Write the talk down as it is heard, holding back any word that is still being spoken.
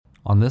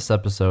On this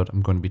episode,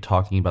 I'm going to be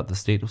talking about the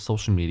state of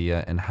social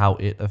media and how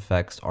it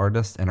affects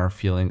artists and our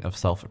feeling of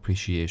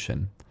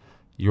self-appreciation.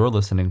 You're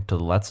listening to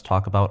the Let's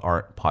Talk About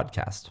Art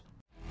podcast.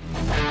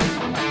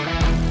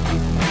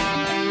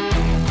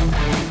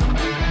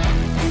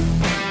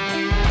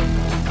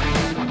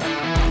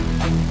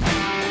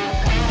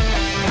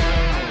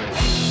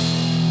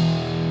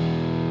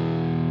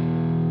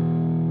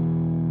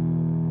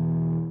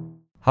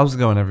 How's it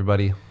going,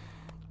 everybody?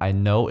 I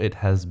know it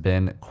has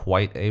been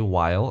quite a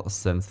while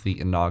since the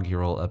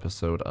inaugural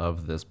episode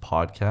of this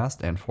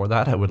podcast, and for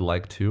that I would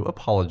like to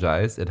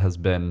apologize. It has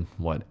been,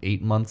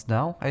 8 months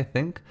now, I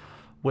think,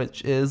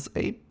 which is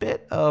a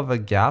bit of a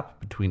gap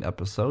between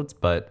episodes,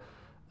 but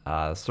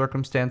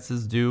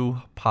circumstances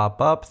do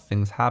pop up,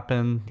 things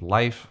happen,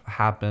 life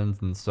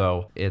happens, and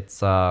so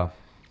it's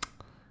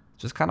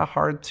just kind of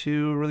hard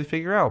to really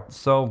figure out.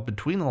 So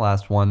between the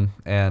last one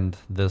and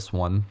this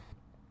one,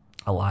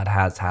 a lot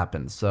has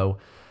happened. So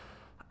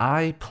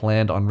I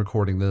planned on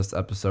recording this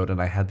episode and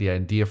I had the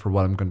idea for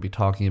what I'm going to be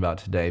talking about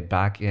today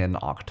back in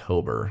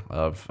October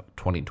of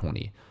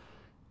 2020.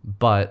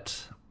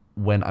 But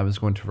when I was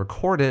going to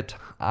record it,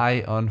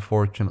 I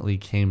unfortunately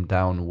came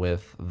down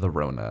with the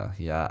Rona.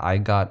 Yeah, I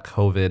got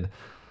COVID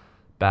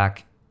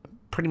back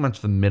pretty much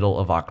the middle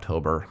of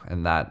October,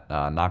 and that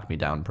knocked me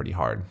down pretty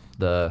hard.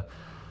 The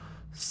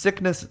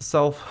sickness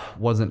itself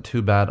wasn't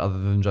too bad other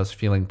than just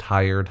feeling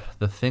tired.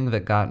 The thing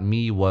that got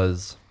me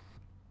was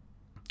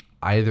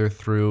either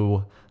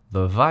through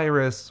the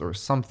virus or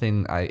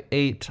something I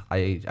ate,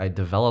 I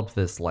developed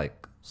this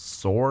like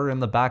sore in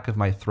the back of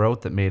my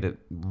throat that made it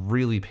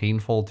really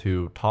painful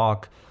to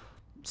talk,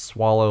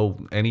 swallow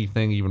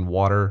anything, even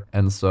water.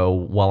 And so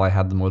while I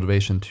had the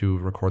motivation to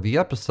record the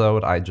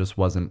episode, I just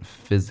wasn't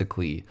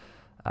physically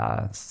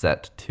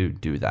set to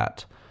do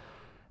that.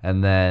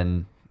 And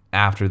then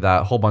after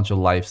that, a whole bunch of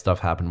life stuff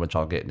happened, which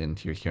I'll get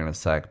into here in a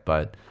sec,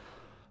 but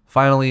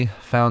finally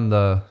found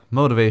the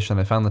motivation.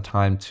 I found the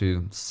time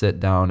to sit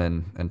down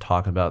and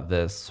talk about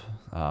this,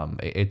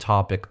 a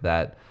topic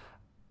that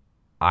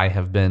I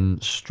have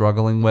been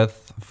struggling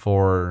with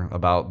for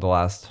about the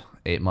last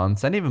 8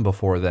 months and even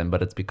before then,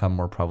 but it's become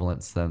more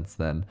prevalent since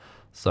then.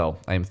 So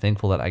I'm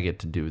thankful that I get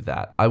to do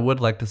that. I would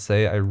like to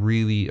say I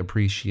really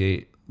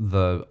appreciate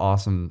the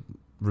awesome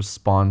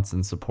response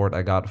and support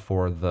I got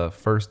for the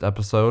first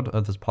episode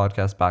of this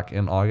podcast back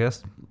in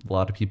August. A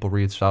lot of people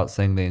reached out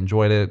saying they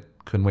enjoyed it,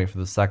 couldn't wait for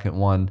the second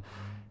one,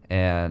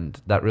 and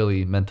that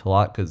really meant a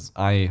lot because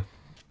I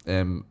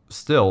am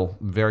still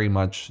very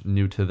much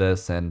new to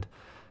this, and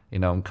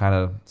I'm kind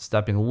of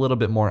stepping a little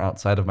bit more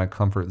outside of my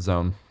comfort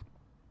zone,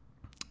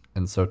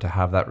 and so to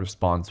have that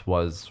response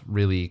was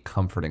really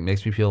comforting.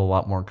 Makes me feel a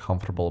lot more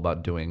comfortable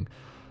about doing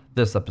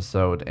this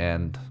episode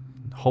and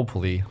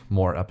hopefully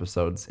more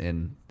episodes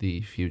in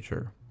the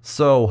future.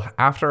 So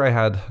after I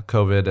had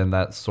COVID and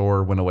that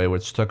sore went away,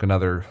 which took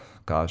another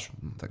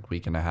like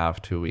week and a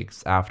half, 2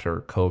 weeks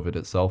after COVID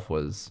itself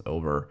was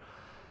over,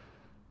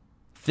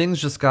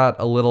 things just got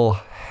a little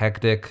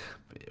hectic,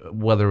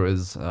 whether it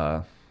was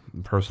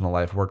personal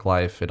life, work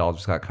life, it all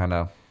just got kind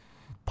of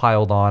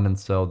piled on. And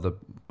so the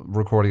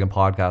recording a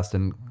podcast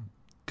didn't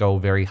go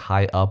very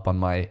high up on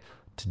my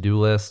to-do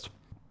list.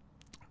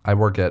 I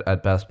work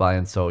at Best Buy,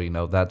 and so,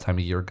 that time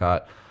of year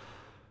got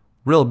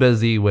real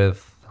busy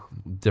with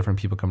different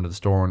people coming to the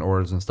store and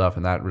orders and stuff,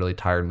 and that really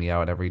tired me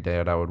out every day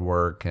that I would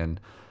work, and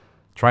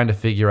trying to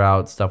figure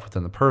out stuff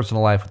within the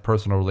personal life with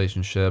personal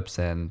relationships,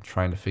 and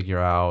trying to figure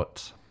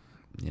out,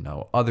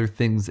 other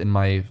things in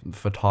my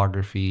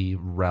photography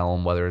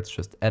realm, whether it's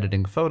just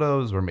editing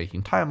photos or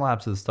making time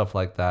lapses, stuff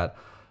like that.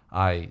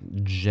 I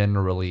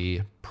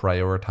generally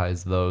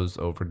prioritize those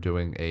over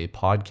doing a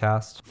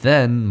podcast.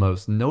 Then,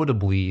 most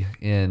notably,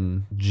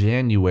 in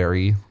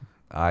January,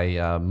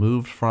 I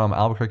moved from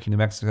Albuquerque, New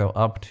Mexico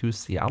up to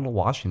Seattle,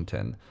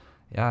 Washington.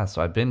 Yeah,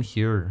 so I've been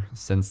here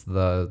since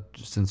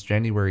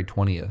January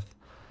 20th.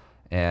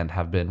 And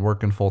have been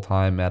working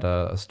full-time at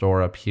a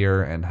store up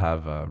here and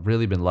have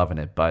really been loving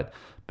it. But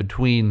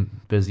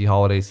between busy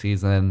holiday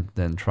season,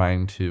 then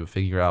trying to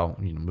figure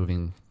out,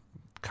 moving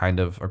kind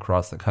of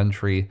across the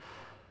country,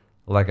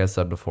 like I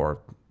said before,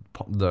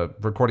 the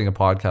recording a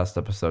podcast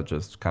episode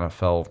just kind of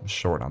fell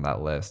short on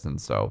that list. And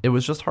so it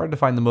was just hard to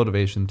find the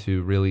motivation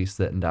to really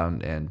sit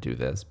down and do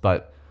this.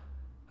 But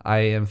I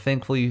am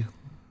thankfully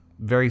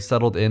very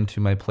settled into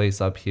my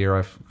place up here.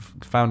 I've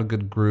found a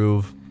good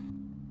groove.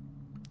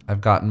 I've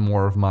gotten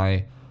more of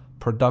my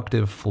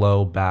productive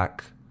flow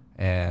back,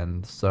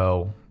 and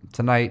so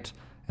tonight,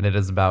 and it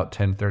is about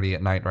 10:30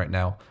 at night right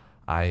now,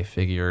 I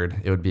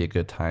figured it would be a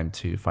good time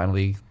to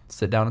finally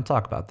sit down and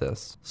talk about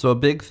this. So a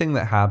big thing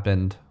that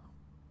happened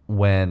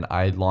when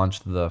I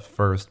launched the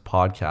first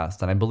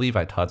podcast, and I believe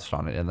I touched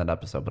on it in that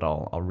episode, but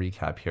I'll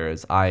recap here,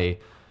 is I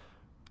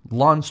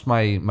launched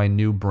my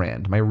new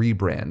brand, my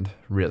rebrand,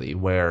 really,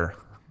 where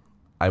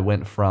I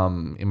went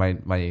from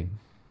my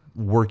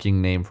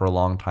working name for a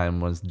long time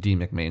was D.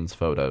 McMain's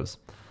Photos.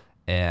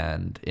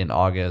 And in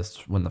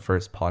August, when the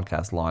first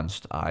podcast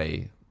launched,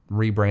 I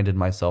rebranded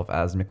myself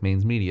as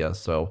McMain's Media.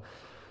 So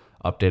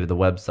updated the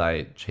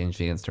website, changed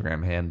the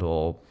Instagram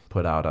handle,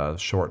 put out a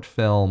short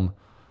film,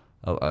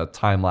 a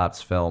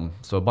time-lapse film.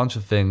 So a bunch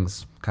of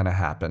things kind of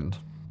happened,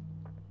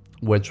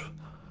 which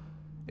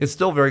is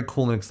still very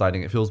cool and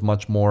exciting. It feels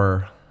much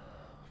more,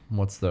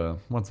 what's a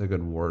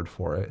good word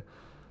for it?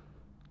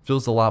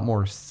 Feels a lot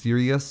more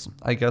serious,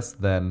 I guess,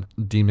 than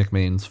D.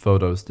 McMain's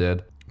photos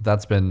did.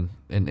 That's been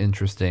an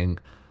interesting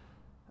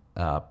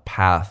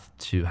path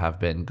to have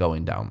been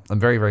going down. I'm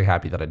very, very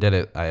happy that I did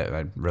it.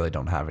 I really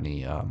don't have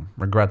any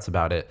regrets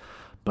about it,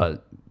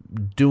 but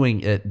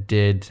doing it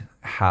did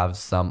have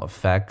some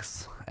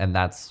effects, and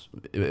that's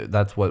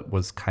what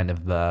was kind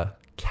of the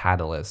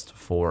catalyst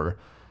for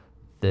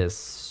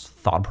this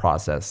thought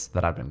process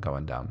that I've been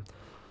going down.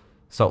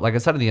 So like I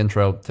said in the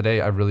intro, today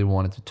I really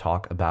wanted to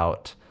talk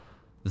about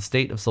the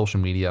state of social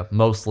media,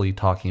 mostly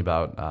talking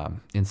about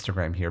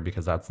Instagram here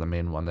because that's the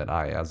main one that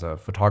I, as a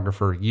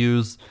photographer,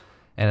 use.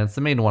 And it's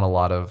the main one a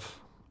lot of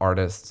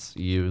artists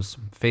use.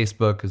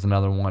 Facebook is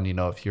another one. You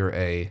know, if you're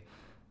a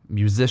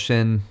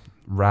musician,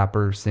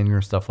 rapper,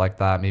 singer, stuff like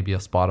that, maybe a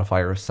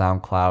Spotify or a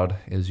SoundCloud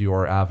is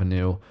your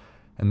avenue.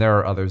 And there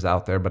are others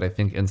out there, but I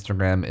think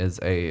Instagram is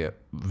a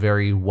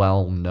very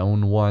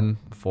well-known one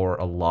for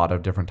a lot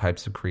of different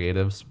types of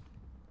creatives.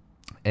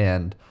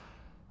 And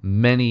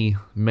many,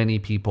 many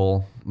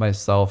people,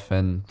 myself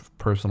and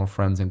personal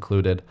friends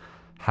included,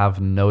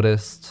 have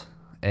noticed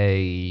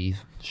a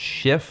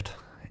shift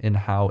in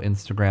how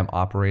Instagram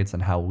operates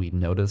and how we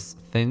notice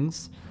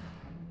things.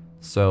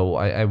 So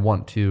I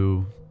want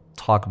to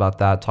talk about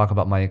that, talk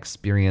about my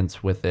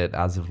experience with it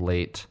as of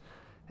late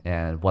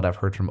and what I've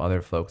heard from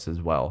other folks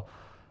as well.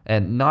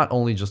 And not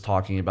only just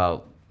talking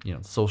about, you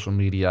know, social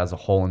media as a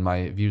whole and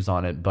my views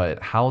on it,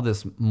 but how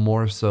this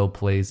more so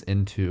plays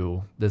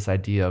into this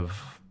idea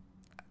of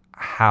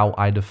how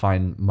I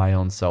define my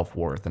own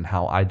self-worth and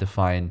how I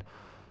define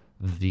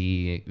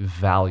the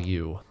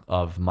value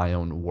of my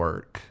own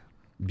work.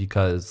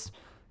 Because,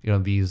 you know,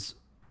 these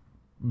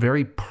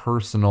very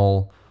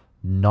personal,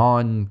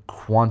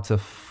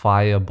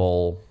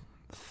 non-quantifiable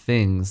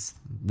things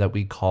that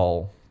we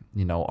call,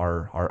 you know,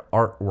 our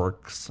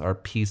artworks, our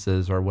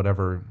pieces, or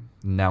whatever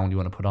noun you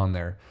want to put on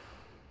there,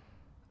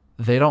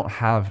 they don't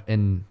have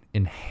an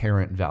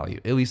inherent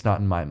value, at least not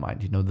in my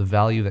mind. You know, the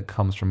value that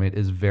comes from it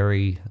is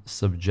very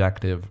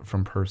subjective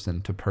from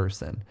person to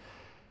person.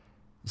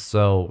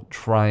 So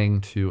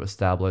trying to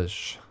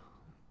establish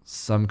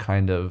some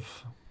kind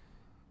of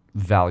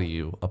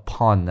value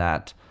upon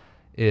that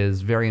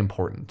is very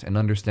important, and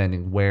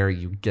understanding where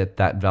you get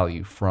that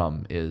value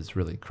from is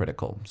really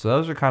critical. So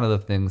those are kind of the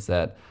things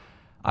that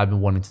I've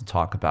been wanting to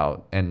talk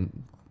about,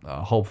 and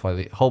hope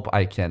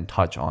I can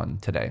touch on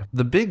today.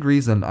 The big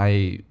reason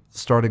I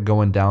started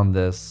going down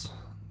this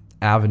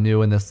avenue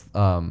and this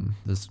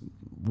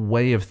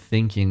way of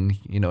thinking,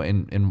 you know,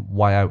 and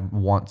why I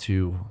want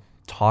to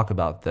talk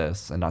about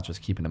this and not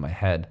just keep it in my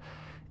head,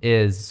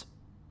 is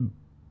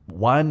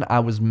when I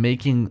was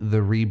making the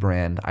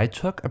rebrand, I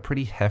took a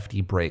pretty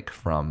hefty break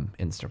from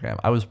Instagram.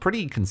 I was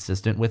pretty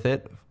consistent with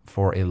it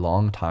for a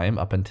long time,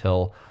 up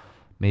until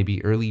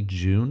maybe early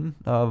June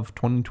of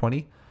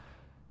 2020.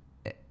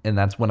 And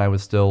that's when I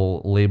was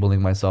still labeling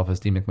myself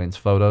as D. McMain's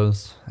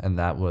Photos. And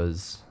that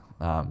was,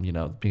 you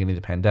know, beginning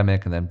of the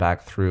pandemic, and then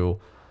back through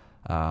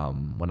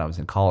when I was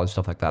in college,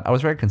 stuff like that. I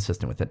was very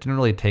consistent with it. Didn't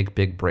really take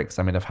big breaks.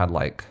 I mean, I've had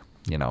like,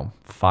 you know,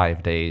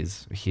 5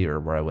 days here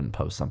where I wouldn't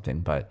post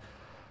something, but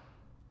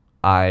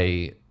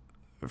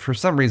for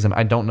some reason,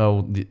 I don't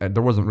know,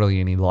 there wasn't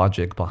really any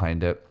logic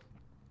behind it.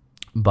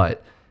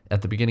 But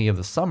at the beginning of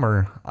the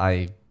summer,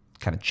 I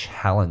kind of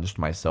challenged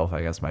myself,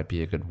 I guess might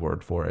be a good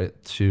word for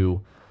it,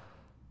 to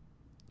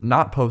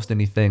not post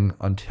anything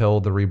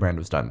until the rebrand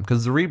was done.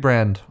 Because the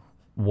rebrand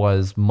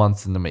was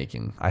months in the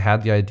making. I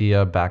had the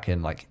idea back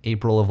in like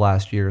April of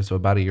last year, so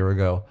about a year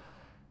ago.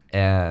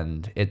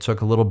 And it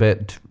took a little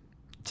bit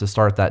to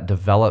start that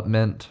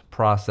development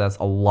process.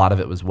 A lot of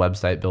it was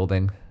website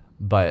building.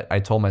 But I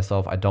told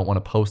myself I don't want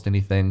to post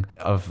anything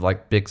of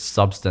like big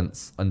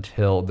substance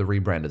until the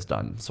rebrand is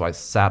done. So I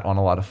sat on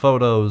a lot of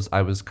photos.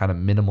 I was kind of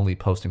minimally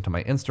posting to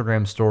my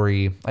Instagram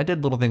story. I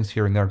did little things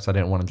here and there because I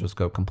didn't want to just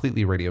go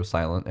completely radio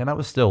silent. And I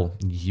was still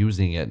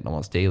using it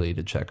almost daily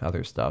to check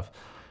other stuff.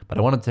 But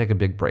I wanted to take a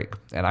big break.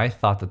 And I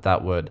thought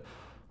that would,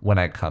 when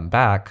I come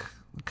back,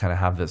 kind of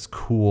have this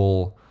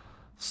cool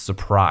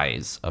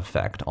surprise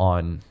effect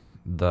on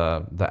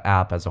the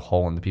app as a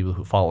whole and the people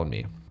who followed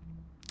me.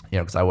 You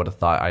know, because I would have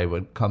thought I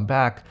would come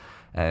back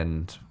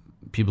and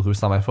people who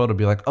saw my photo would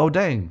be like, oh,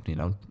 dang, you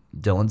know,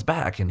 Dylan's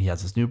back and he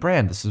has this new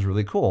brand. This is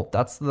really cool.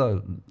 That's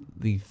the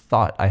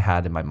thought I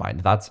had in my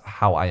mind. That's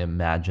how I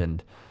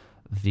imagined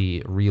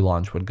the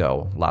relaunch would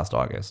go last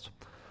August.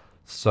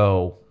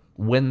 So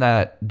when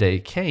that day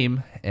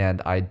came and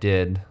I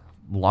did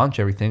launch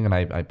everything, and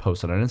I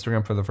posted on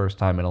Instagram for the first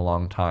time in a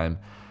long time,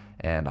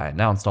 and I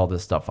announced all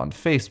this stuff on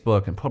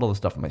Facebook and put all this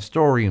stuff in my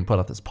story and put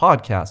out this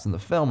podcast and the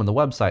film and the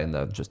website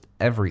and just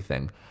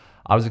everything,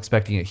 I was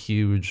expecting a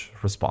huge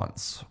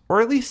response,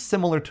 or at least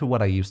similar to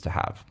what I used to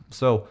have.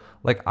 So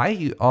like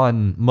I,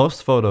 on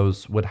most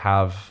photos, would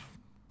have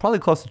probably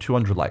close to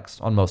 200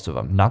 likes on most of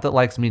them. Not that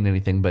likes mean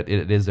anything, but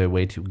it is a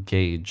way to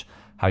gauge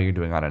how you're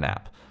doing on an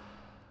app.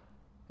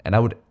 And I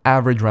would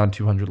average around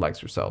 200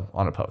 likes or so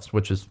on a post,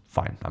 which is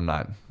fine.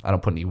 I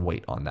don't put any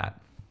weight on that.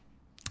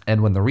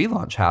 And when the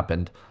relaunch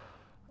happened,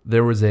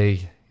 there was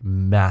a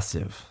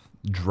massive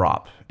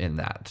drop in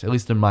that. At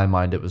least in my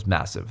mind, it was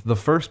massive. The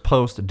first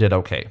post did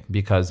okay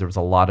because there was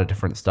a lot of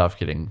different stuff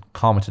getting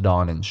commented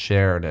on and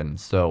shared. And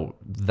so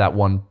that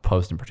one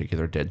post in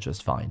particular did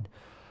just fine.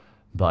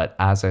 But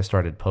as I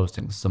started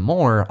posting some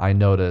more, I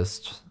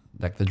noticed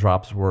like the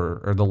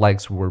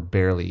likes were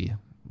barely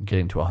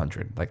getting to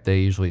 100. Like they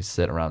usually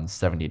sit around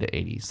 70 to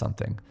 80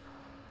 something.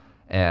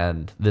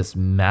 And this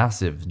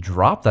massive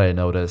drop that I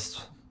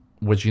noticed,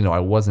 which, I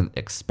wasn't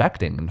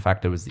expecting, in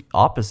fact, it was the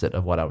opposite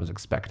of what I was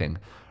expecting,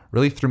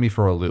 really threw me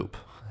for a loop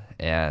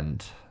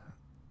and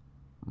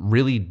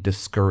really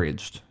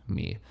discouraged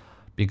me,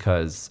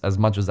 because as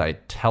much as I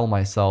tell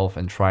myself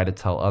and try to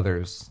tell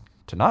others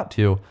to not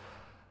to,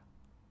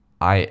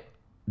 I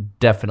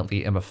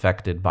definitely am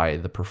affected by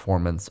the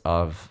performance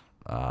of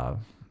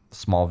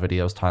small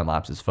videos, time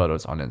lapses,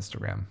 photos on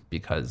Instagram,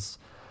 because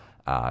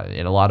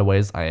in a lot of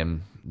ways I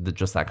am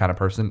just that kind of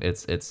person.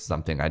 It's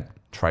something I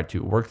try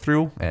to work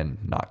through and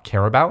not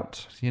care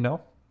about,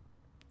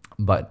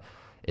 but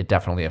it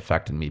definitely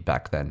affected me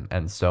back then.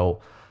 And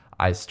so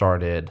I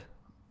started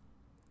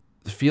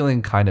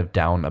feeling kind of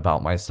down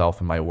about myself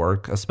and my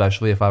work,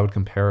 especially if I would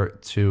compare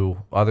it to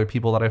other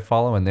people that I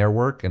follow and their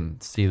work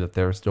and see that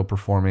they're still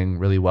performing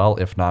really well,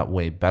 if not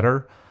way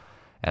better.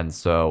 And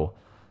so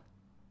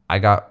I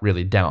got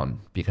really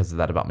down because of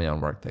that about my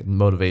own work. The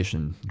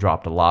motivation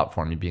dropped a lot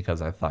for me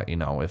because I thought,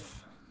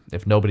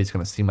 if nobody's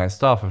going to see my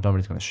stuff, if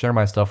nobody's going to share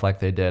my stuff like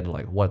they did,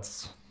 like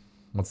what's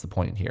the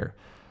point here?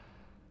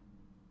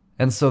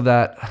 And so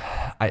that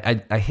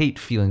I hate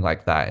feeling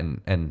like that.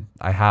 And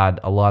I had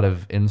a lot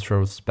of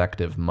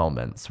introspective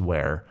moments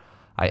where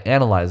I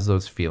analyzed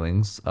those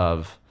feelings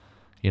of,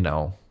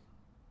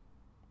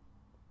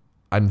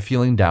 I'm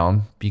feeling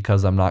down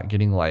because I'm not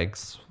getting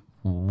likes.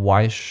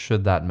 Why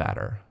should that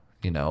matter?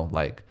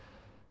 Like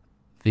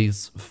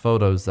these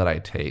photos that I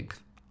take,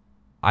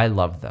 I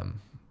love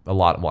them a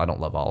lot. Well, I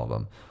don't love all of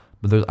them,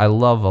 but I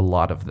love a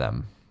lot of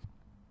them.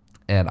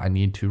 And I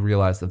need to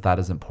realize that that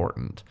is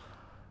important.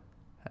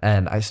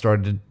 And I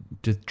started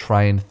to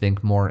try and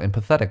think more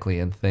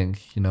empathetically and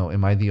think,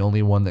 am I the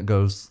only one that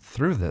goes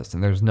through this?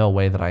 And there's no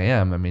way that I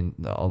am. I mean,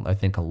 I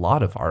think a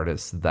lot of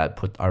artists that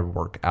put our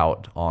work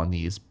out on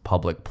these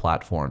public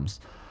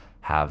platforms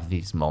have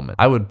these moments.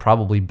 I would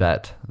probably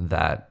bet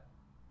that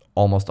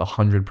almost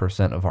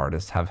 100% of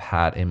artists have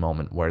had a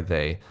moment where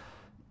they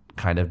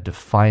kind of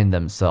define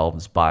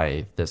themselves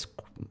by this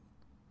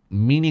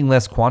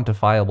meaningless,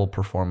 quantifiable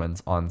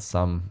performance on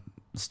some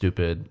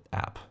stupid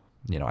app.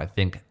 I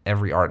think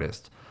every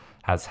artist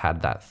has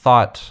had that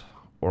thought,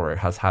 or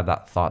has had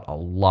that thought a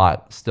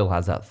lot, still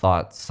has that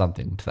thought,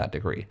 something to that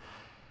degree.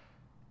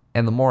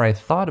 And the more I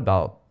thought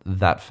about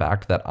that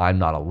fact that I'm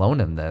not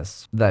alone in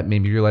this, that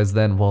made me realize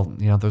then,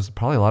 there's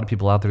probably a lot of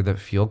people out there that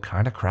feel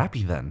kind of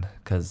crappy then,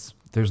 because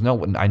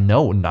I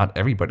know not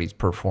everybody's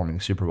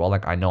performing super well.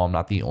 Like I know I'm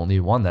not the only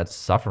one that's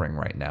suffering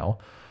right now.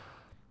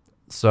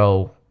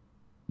 So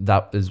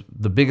that is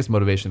the biggest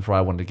motivation for why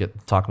I wanted to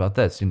talk about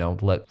this,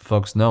 let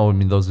folks know. I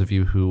mean, those of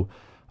you who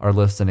are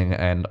listening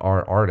and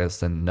are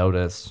artists and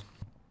notice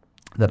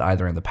that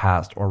either in the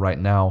past or right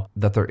now,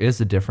 that there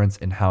is a difference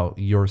in how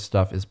your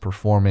stuff is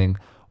performing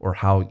or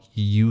how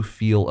you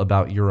feel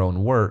about your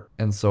own work.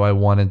 And so I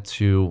wanted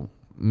to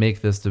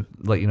make this to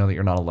let you know that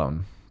you're not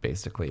alone,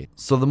 basically.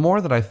 So the more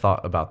that I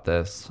thought about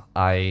this,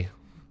 I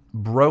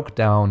broke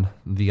down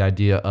the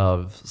idea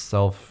of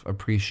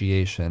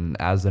self-appreciation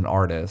as an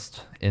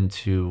artist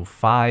into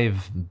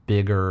 5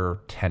 bigger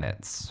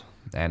tenets.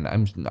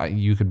 And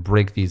you could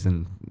break these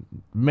in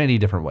many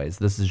different ways.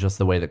 This is just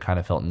the way that kind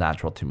of felt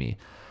natural to me.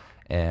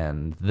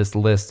 And this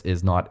list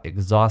is not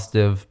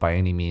exhaustive by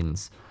any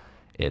means.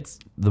 It's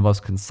the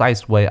most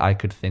concise way I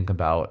could think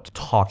about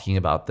talking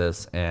about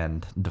this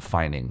and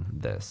defining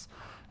this.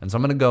 And so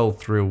I'm going to go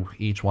through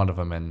each one of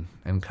them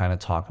and kind of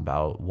talk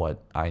about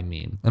what I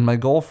mean. And my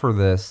goal for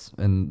this,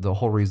 and the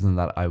whole reason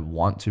that I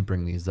want to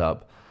bring these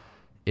up,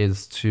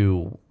 is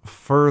to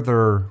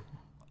further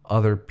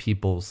other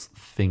people's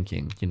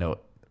thinking.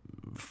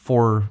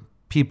 For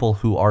people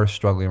who are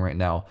struggling right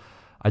now,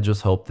 I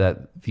just hope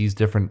that these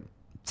different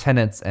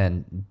tenets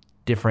and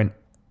different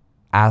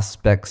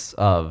aspects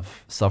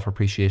of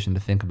self-appreciation to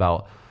think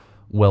about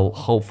will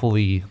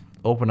hopefully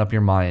open up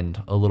your mind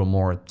a little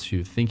more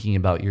to thinking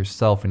about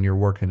yourself and your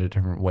work in a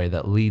different way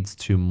that leads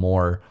to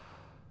more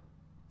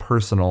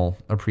personal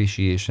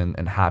appreciation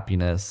and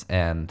happiness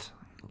and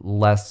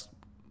less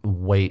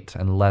weight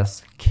and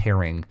less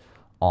caring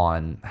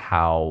on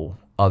how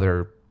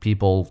other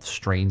people,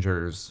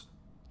 strangers,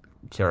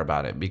 care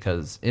about it.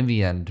 Because in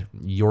the end,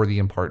 you're the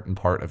important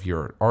part of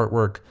your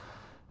artwork,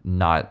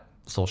 not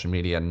social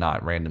media,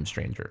 not random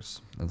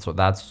strangers. And so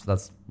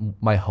that's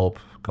my hope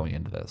going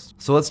into this.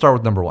 So let's start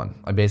with number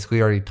 1. I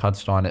basically already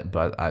touched on it,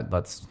 but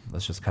let's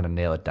just kind of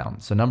nail it down.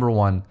 So number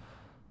 1,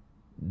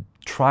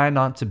 try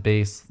not to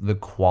base the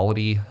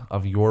quality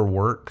of your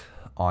work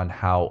on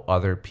how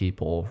other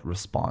people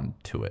respond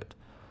to it.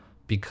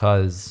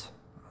 Because,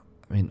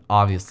 I mean,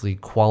 obviously,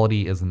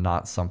 quality is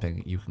not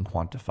something you can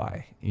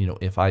quantify. You know,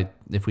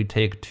 if we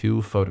take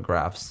two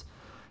photographs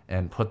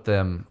and put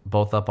them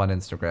both up on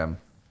Instagram,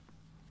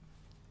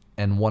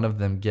 and one of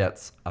them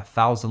gets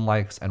 1,000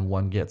 likes and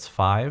one gets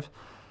 5,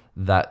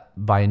 that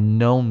by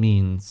no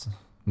means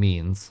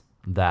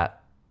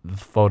that the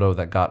photo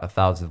that got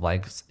 1,000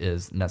 likes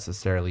is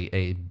necessarily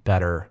a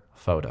better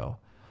photo.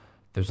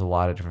 There's a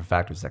lot of different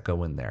factors that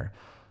go in there.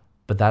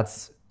 But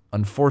that's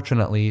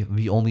unfortunately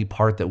the only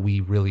part that we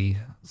really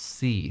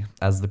see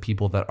as the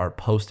people that are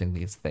posting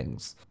these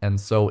things. And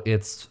so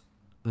it's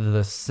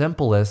the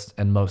simplest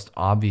and most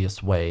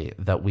obvious way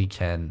that we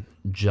can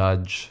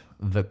judge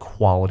the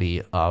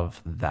quality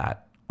of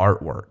that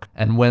artwork.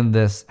 And when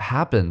this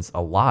happens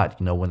a lot,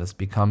 you know, when this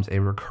becomes a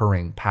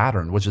recurring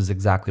pattern, which is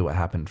exactly what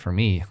happened for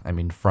me. I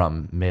mean,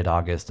 from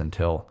mid-August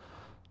until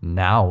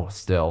now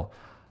still,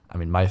 I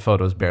mean, my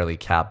photos barely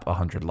cap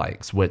 100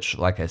 likes, which,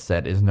 like I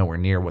said, is nowhere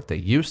near what they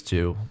used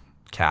to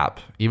cap,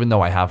 even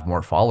though I have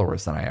more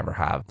followers than I ever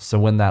have. So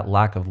when that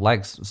lack of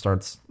likes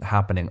starts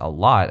happening a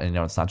lot, and you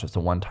know, it's not just a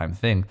one-time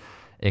thing,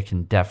 it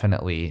can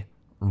definitely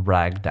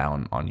rag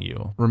down on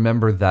you.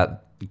 Remember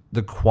that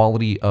the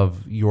quality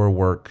of your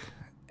work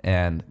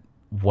and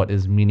what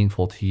is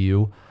meaningful to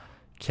you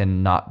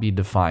cannot be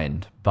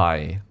defined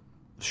by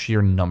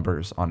sheer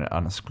numbers on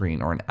a screen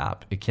or an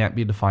app. It can't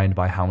be defined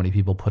by how many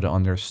people put it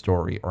on their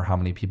story or how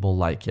many people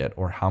like it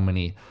or how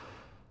many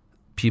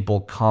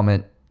people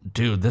comment,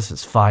 dude, this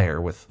is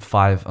fire, with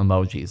 5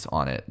 emojis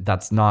on it.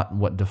 That's not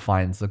what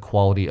defines the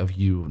quality of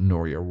you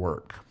nor your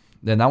work.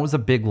 And that was a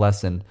big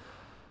lesson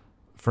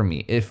for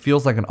me. It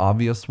feels like an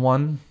obvious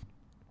one,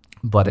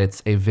 but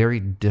it's a very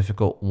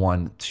difficult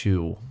one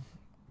to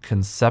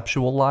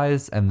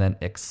conceptualize and then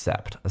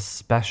accept,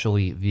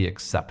 especially the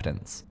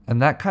acceptance.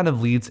 And that kind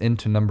of leads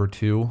into number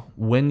 2.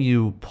 When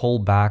you pull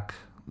back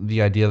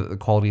the idea that the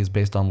quality is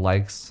based on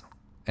likes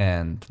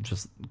and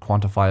just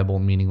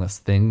quantifiable, meaningless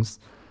things,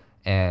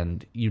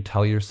 and you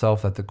tell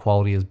yourself that the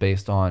quality is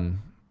based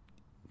on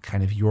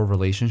kind of your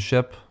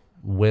relationship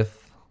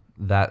with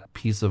that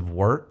piece of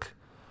work,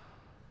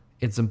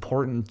 it's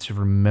important to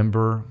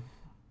remember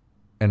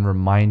and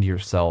remind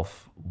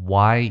yourself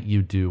why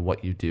you do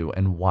what you do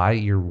and why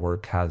your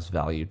work has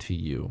value to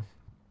you.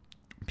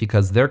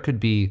 Because there could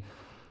be,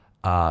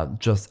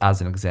 just as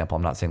an example,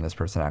 I'm not saying this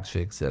person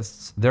actually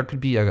exists, there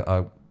could be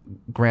a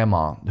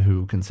grandma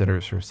who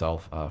considers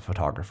herself a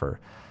photographer,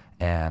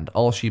 and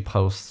all she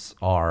posts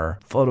are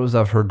photos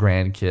of her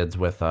grandkids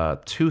with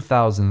a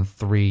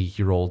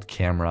 2003-year-old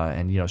camera,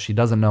 and you know, she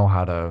doesn't know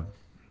how to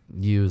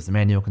use the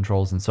manual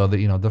controls, and so the,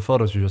 you know, the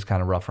photos are just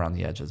kind of rough around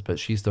the edges, but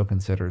she still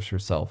considers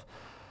herself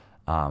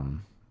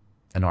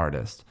an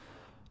artist.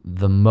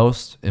 The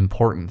most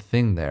important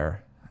thing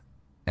there,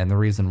 and the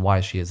reason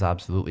why she is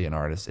absolutely an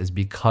artist, is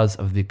because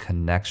of the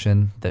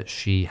connection that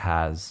she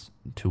has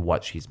to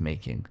what she's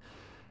making.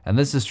 And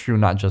this is true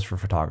not just for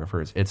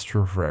photographers, it's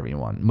true for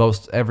everyone.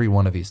 Every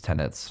one of these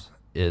tenets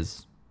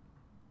is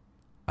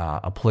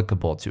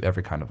applicable to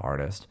every kind of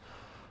artist,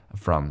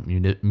 from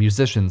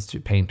musicians to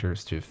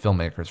painters to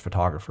filmmakers,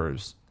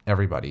 photographers,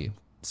 everybody,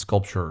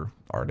 sculpture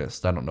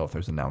artists. I don't know if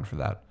there's a noun for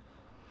that.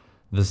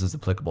 This is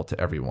applicable to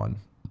everyone.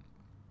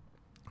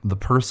 The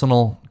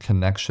personal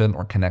connection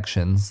or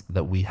connections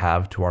that we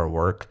have to our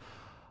work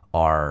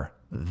are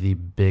the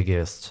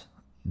biggest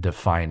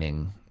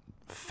defining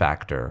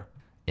factor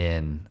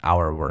in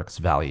our work's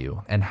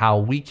value and how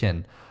we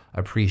can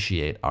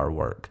appreciate our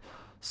work.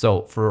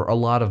 So for a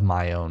lot of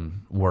my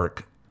own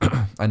work,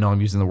 I know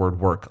I'm using the word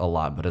work a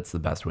lot, but it's the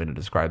best way to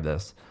describe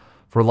this.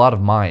 For a lot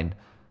of mine,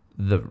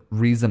 the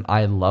reason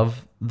I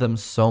love them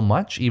so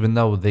much, even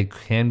though they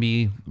can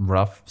be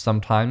rough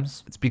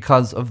sometimes, it's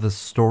because of the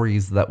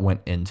stories that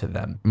went into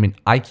them. I mean,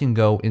 I can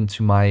go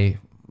into my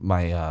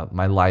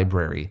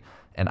library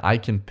and I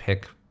can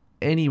pick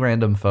any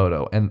random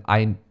photo, and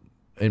I'm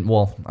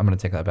going to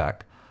take that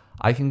back.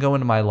 I can go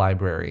into my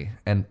library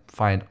and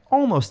find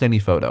almost any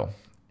photo,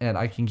 and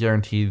I can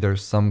guarantee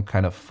there's some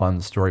kind of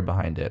fun story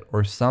behind it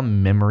or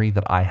some memory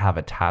that I have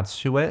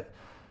attached to it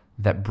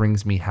that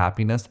brings me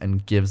happiness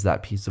and gives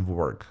that piece of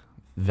work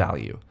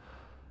value.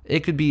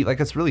 It could be like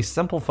this really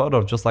simple photo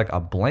of just like a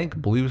blank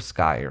blue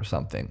sky or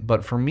something.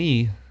 But for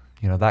me,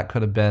 you know, that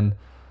could have been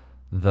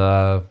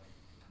the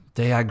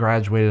day I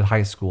graduated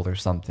high school or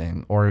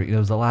something, or it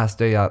was the last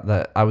day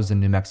that I was in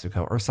New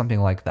Mexico or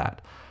something like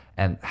that.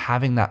 And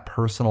having that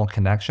personal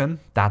connection,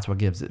 that's what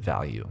gives it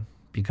value,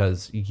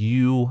 because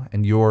you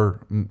and your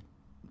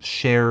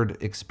shared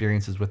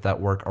experiences with that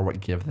work are what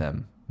give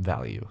them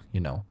value, you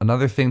know.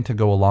 Another thing to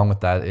go along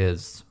with that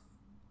is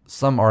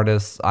some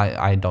artists,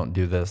 I don't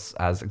do this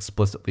as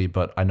explicitly,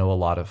 but I know a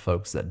lot of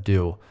folks that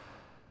do.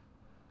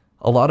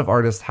 A lot of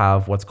artists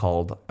have what's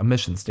called a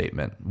mission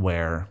statement,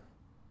 where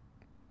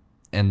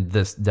and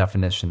this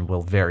definition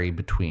will vary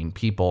between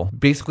people,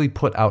 basically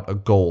put out a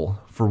goal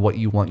for what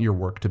you want your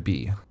work to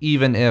be.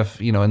 Even if,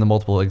 in the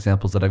multiple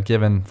examples that I've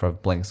given, from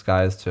blank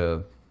skies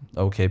to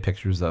okay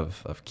pictures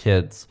of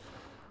kids,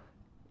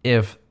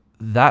 if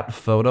that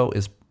photo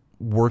is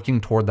working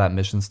toward that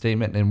mission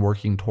statement and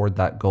working toward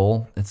that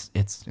goal,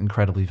 it's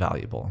incredibly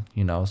valuable,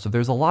 So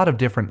there's a lot of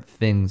different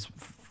things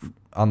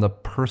on the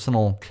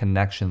personal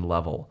connection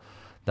level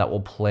that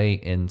will play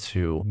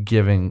into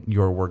giving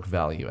your work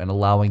value and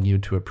allowing you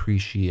to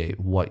appreciate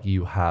what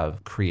you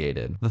have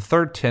created. The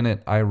third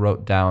tenet I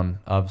wrote down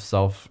of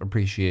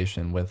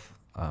self-appreciation with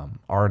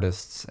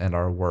artists and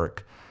our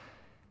work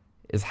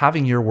is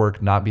having your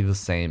work not be the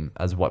same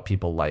as what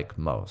people like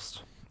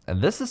most.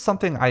 And this is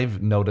something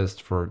I've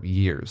noticed for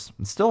years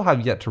and still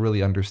have yet to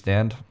really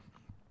understand,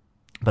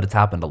 but it's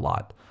happened a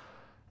lot.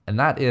 And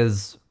that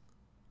is,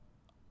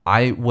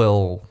 I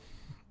will,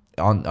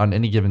 on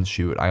any given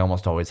shoot, I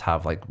almost always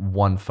have like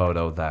one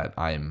photo that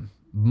I'm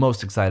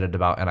most excited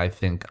about and I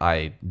think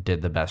I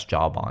did the best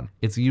job on.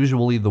 It's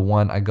usually the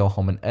one I go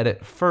home and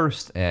edit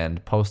first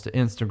and post to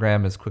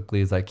Instagram as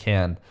quickly as I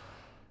can,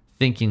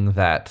 thinking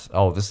that,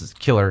 oh, this is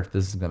killer,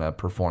 this is gonna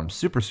perform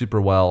super,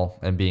 super well,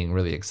 and being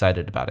really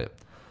excited about it.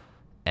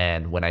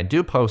 And when I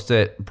do post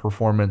it,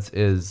 performance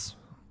is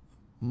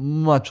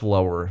much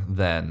lower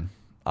than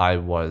I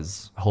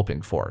was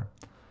hoping for.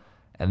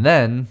 And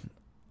then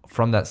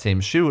from that same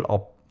shoot,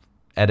 I'll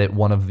edit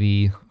one of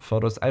the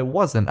photos I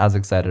wasn't as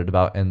excited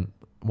about and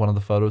one of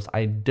the photos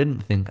I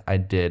didn't think I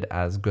did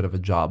as good of a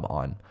job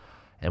on.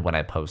 And when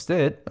I post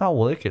it,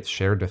 it gets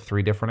shared to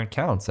 3 different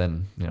accounts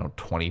and,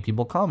 20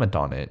 people comment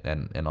on it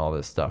and all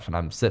this stuff. And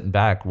I'm sitting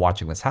back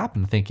watching this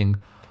happen thinking,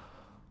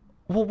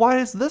 well, why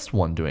is this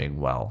one doing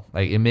well?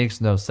 Like, it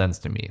makes no sense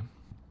to me.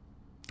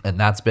 And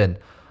that's been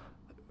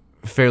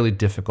fairly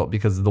difficult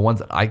because the ones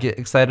that I get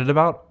excited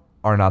about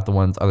are not the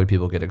ones other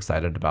people get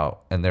excited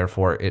about. And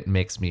therefore, it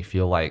makes me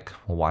feel like,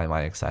 well, why am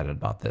I excited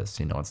about this?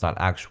 It's not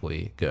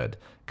actually good.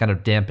 Kind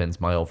of dampens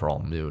my overall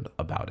mood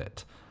about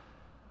it.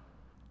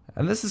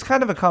 And this is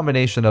kind of a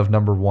combination of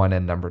number 1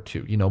 and number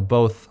 2.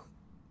 Both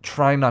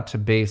trying not to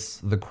base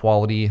the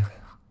quality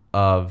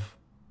of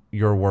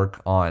your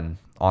work on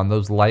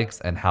those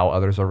likes and how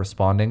others are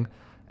responding,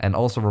 and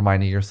also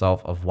reminding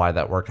yourself of why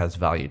that work has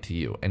value to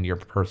you and your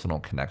personal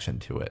connection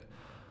to it.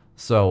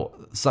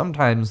 So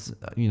sometimes,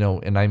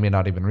 and I may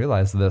not even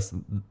realize this,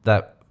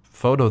 that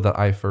photo that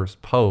I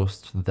first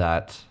post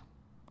that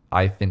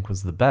I think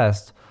was the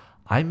best,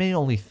 I may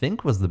only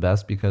think was the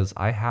best because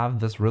I have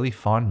this really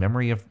fond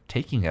memory of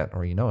taking it,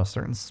 or, a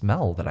certain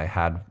smell that I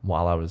had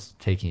while I was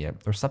taking it,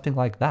 or something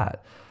like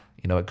that.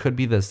 It could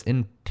be this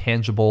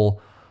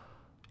intangible,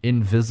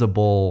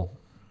 invisible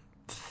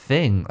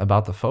thing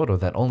about the photo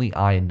that only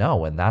I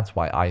know, and that's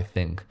why I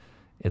think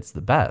it's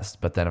the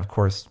best. But then, of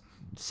course,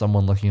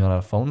 someone looking on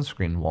a phone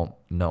screen won't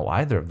know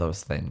either of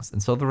those things.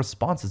 And so the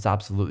response is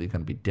absolutely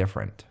going to be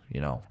different,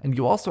 And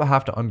you also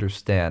have to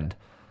understand,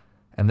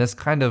 and this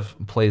kind of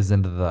plays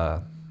into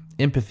the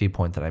empathy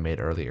point that I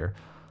made earlier,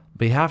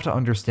 but you have to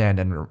understand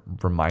and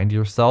remind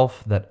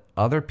yourself that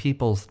other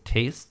people's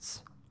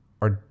tastes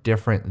are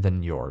different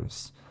than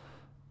yours.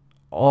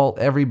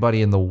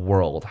 Everybody in the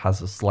world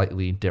has a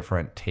slightly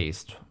different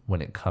taste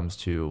when it comes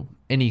to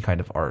any kind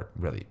of art,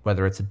 really.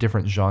 Whether it's a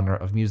different genre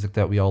of music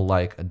that we all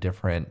like, a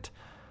different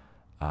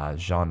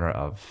genre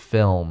of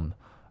film,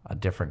 a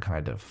different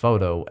kind of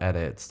photo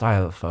edit,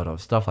 style of photo,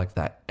 stuff like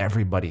that.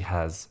 Everybody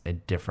has a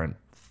different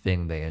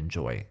thing they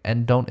enjoy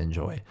and don't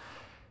enjoy.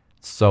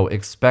 So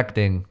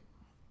expecting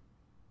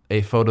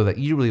a photo that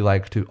you really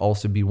like to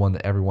also be one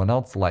that everyone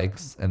else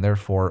likes, and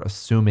therefore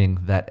assuming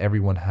that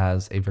everyone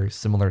has a very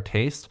similar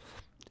taste,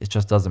 it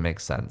just doesn't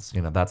make sense.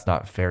 That's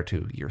not fair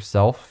to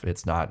yourself.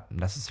 It's not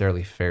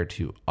necessarily fair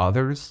to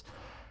others.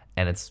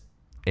 And it's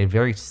a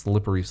very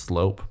slippery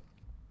slope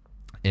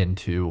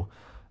into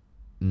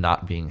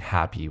not being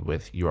happy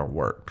with your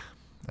work.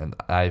 And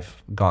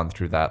I've gone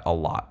through that a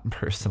lot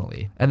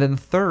personally. And then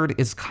third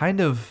is kind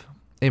of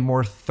a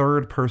more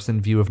third-person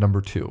view of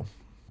number 2.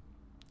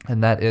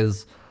 And that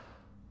is,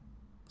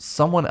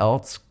 someone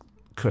else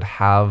could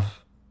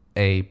have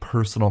a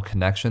personal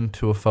connection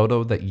to a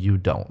photo that you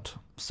don't.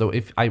 So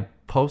if I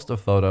post a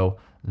photo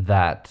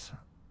that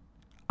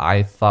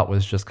I thought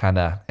was just kind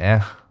of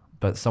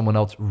but someone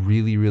else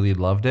really, really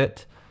loved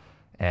it,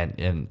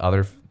 and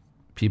other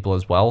people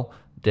as well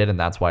did, and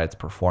that's why it's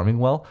performing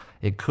well,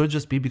 it could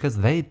just be because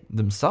they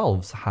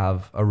themselves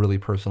have a really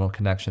personal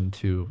connection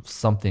to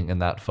something in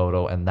that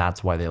photo, and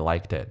that's why they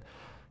liked it.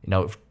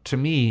 To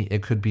me,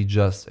 it could be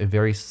just a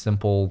very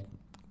simple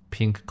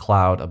pink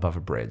cloud above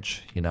a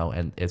bridge,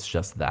 and it's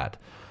just that.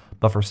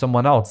 But for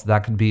someone else,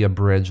 that could be a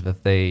bridge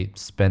that they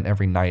spent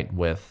every night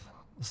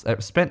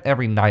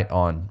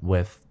on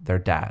with their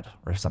dad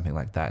or something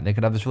like that. And they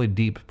could have this really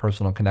deep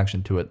personal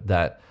connection to it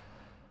that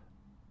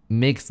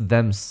makes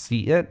them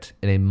see it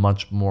in a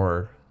much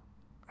more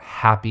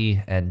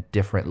happy and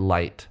different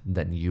light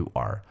than you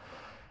are.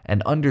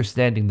 And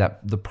understanding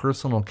that the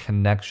personal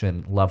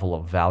connection level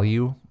of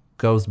value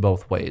goes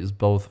both ways,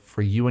 both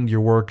for you and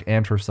your work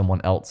and for someone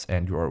else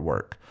and your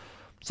work.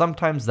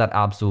 Sometimes that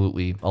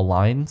absolutely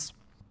aligns,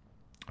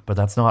 but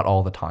that's not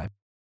all the time.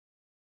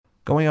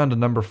 Going on to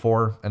number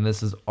 4, and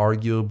this is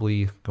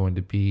arguably going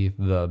to be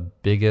the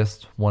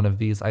biggest one of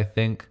these, I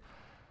think,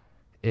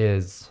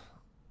 is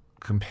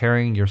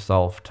comparing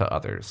yourself to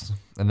others.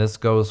 And this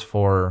goes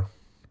for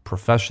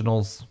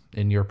professionals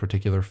in your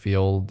particular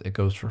field, it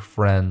goes for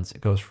friends,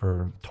 it goes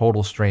for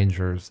total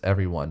strangers,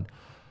 everyone.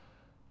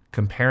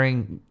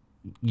 Comparing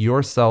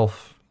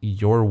yourself,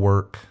 your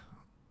work,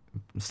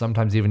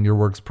 sometimes even your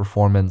work's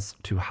performance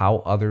to how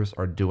others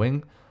are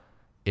doing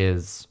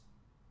is,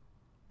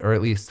 or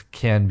at least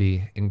can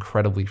be,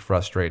 incredibly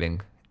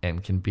frustrating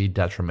and can be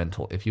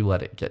detrimental if you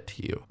let it get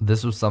to you.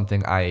 This was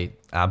something I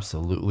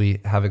absolutely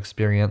have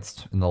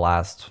experienced in the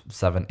last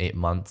 7-8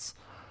 months.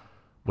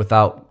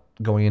 Without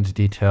going into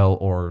detail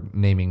or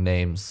naming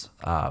names,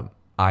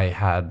 I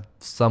had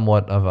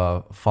somewhat of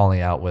a falling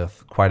out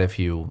with quite a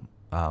few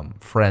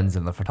friends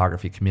in the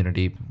photography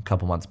community a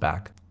couple months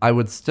back. I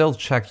would still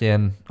check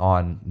in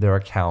on their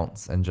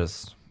accounts and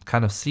just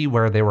kind of see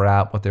where they were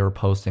at, what they were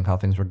posting, how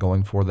things were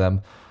going for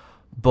them,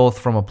 both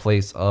from a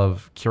place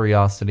of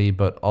curiosity,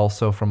 but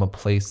also from a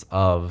place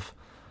of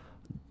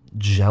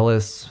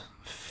jealous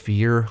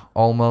fear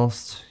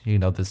almost.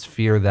 This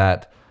fear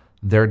that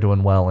they're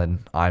doing well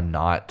and I'm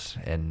not.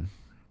 And,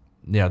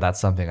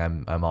 that's something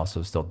I'm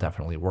also still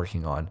definitely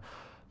working on.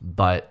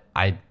 But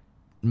I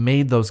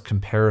made those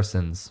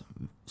comparisons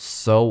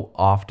so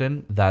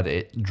often that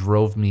it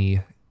drove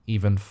me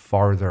even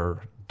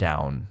farther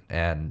down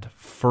and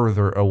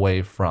further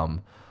away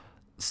from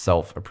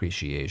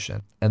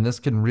self-appreciation. And this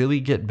can really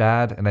get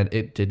bad, and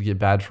it did get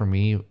bad for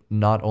me,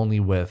 not only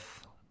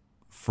with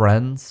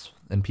friends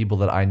and people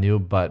that I knew,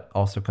 but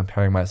also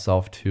comparing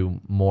myself to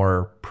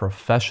more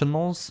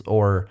professionals,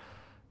 or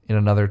in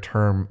another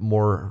term,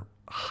 more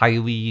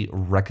highly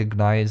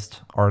recognized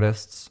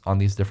artists on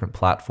these different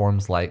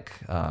platforms like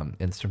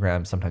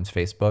Instagram, sometimes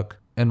Facebook.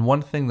 And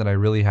one thing that I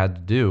really had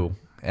to do,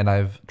 and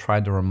I've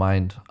tried to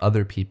remind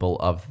other people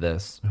of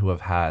this who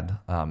have had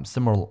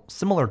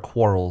similar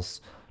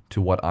quarrels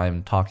to what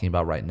I'm talking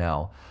about right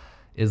now,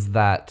 is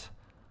that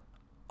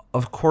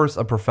of course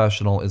a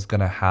professional is going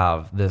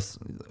to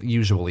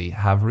usually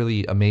have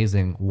really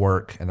amazing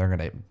work, and they're going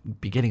to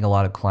be getting a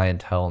lot of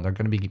clientele, and they're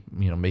going to be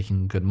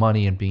making good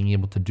money and being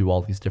able to do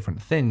all these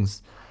different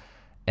things.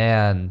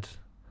 And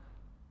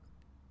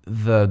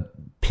the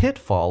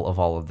pitfall of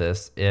all of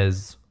this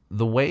is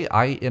the way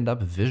I end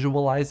up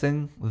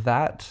visualizing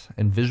that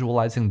and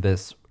visualizing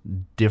this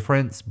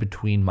difference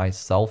between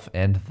myself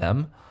and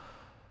them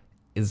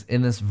is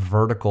in this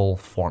vertical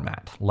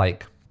format.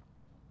 Like,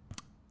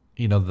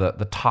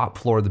 the top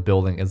floor of the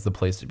building is the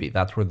place to be.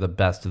 That's where the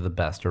best of the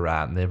best are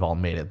at, and they've all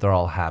made it. They're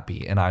all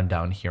happy, and I'm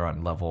down here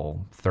on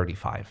level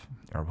 35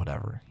 or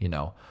whatever,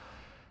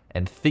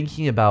 And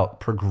thinking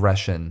about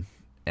progression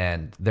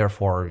and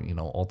therefore,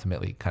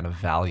 ultimately kind of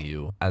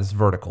value as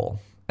vertical.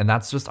 And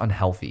that's just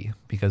unhealthy,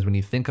 because when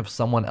you think of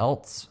someone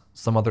else,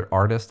 some other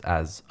artist,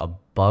 as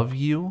above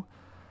you,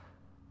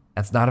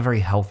 that's not a very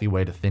healthy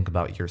way to think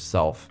about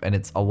yourself. And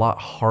it's a lot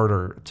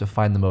harder to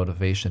find the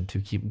motivation to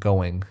keep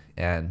going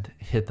and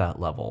hit that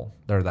level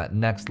or that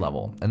next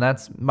level. And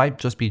might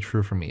just be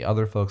true for me.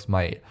 Other folks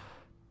might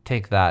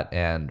take that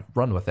and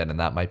run with it, and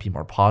that might be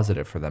more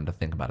positive for them to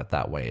think about it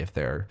that way if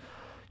they're,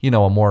 a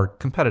more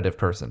competitive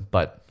person.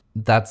 But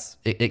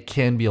it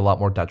can be a lot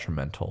more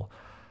detrimental.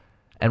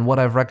 And what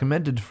I've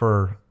recommended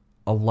for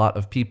a lot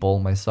of people,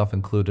 myself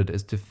included,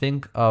 is to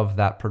think of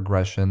that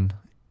progression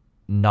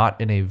not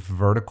in a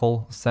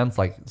vertical sense,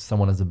 like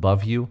someone is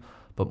above you,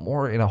 but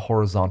more in a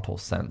horizontal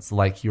sense,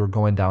 like you're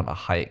going down a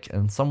hike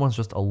and someone's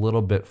just a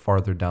little bit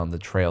farther down the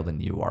trail than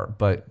you are.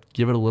 But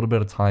give it a little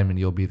bit of time and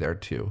you'll be there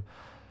too,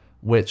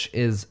 which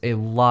is a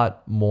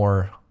lot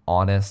more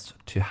honest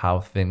to how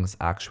things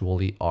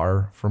actually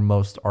are for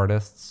most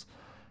artists.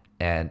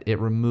 And it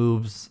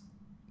removes,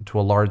 to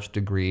a large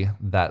degree,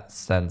 that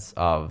sense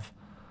of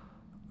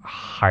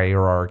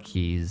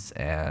hierarchies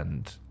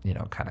and,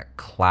 kind of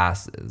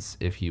classes,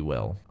 if you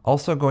will.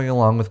 Also, going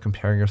along with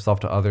comparing yourself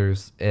to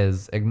others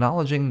is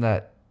acknowledging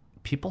that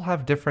people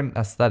have different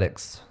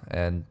aesthetics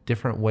and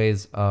different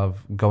ways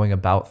of going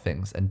about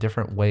things and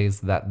different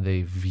ways that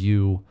they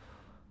view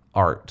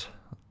art,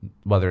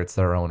 whether it's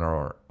their own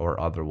or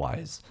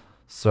otherwise.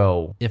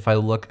 So if I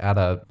look at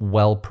a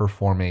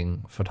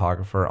well-performing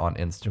photographer on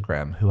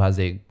Instagram who has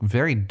a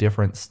very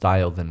different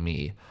style than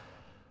me,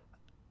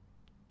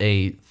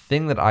 a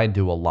thing that I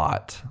do a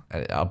lot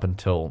up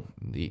until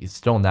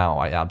still now,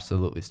 I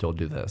absolutely still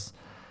do this,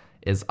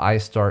 is I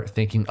start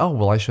thinking, oh,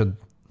 well, I should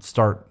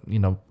start,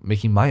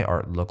 making my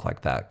art look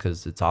like that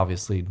because it's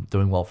obviously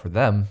doing well for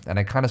them. And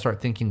I kind of start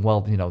thinking,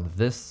 well,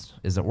 this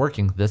isn't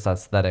working. This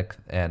aesthetic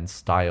and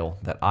style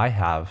that I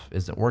have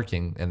isn't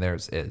working, and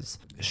theirs is.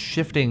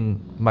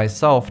 Shifting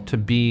myself to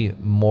be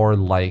more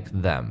like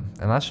them.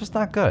 And that's just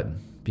not good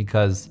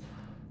because,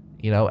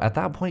 at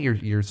that point,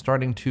 you're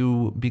starting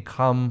to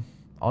become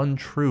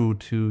untrue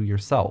to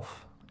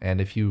yourself.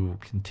 And if you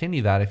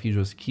continue that, if you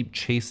just keep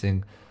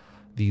chasing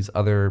these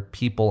other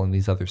people and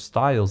these other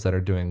styles that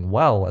are doing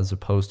well, as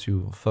opposed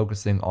to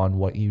focusing on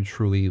what you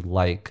truly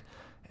like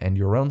and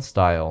your own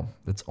style,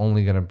 it's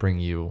only going to bring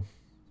you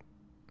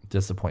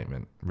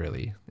disappointment,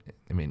 really.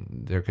 I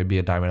mean, there could be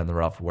a diamond in the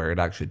rough where it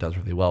actually does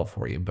really well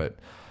for you, but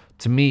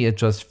to me, it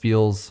just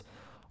feels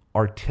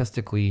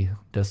artistically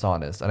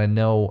dishonest. And I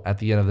know at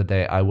the end of the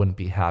day, I wouldn't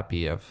be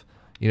happy if,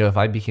 if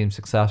I became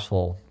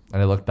successful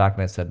and I looked back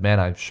and I said, man,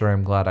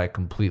 I'm glad I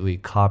completely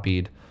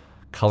copied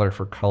color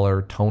for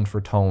color, tone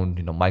for tone,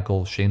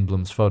 Michael Shane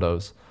Bloom's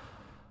photos.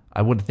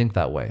 I wouldn't think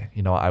that way.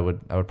 I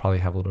would probably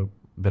have a little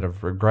bit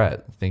of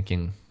regret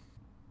thinking,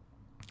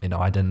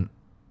 I didn't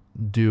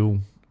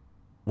do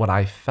what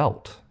I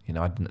felt.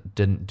 I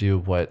didn't do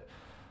what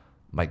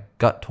my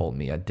gut told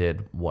me. I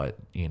did what,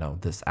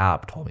 this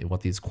app told me,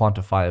 what these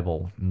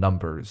quantifiable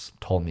numbers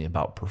told me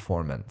about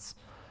performance.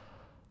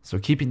 So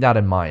keeping that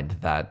in mind,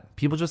 that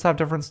people just have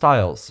different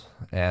styles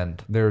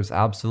and there's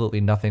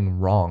absolutely nothing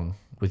wrong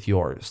with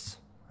yours,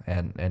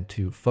 and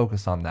to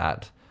focus on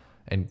that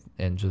and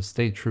just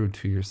stay true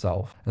to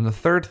yourself. And the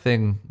third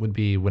thing would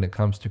be, when it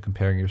comes to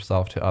comparing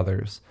yourself to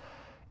others,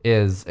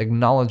 is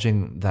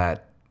acknowledging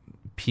that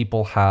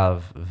people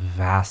have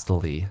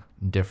vastly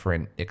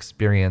different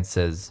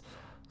experiences,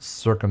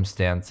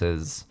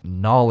 circumstances,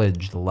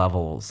 knowledge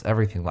levels,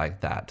 everything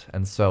like that.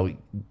 And so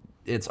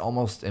it's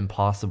almost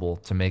impossible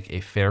to make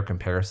a fair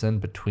comparison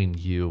between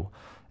you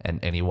and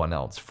anyone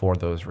else for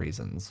those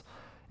reasons.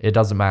 It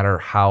doesn't matter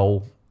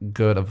how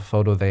good of a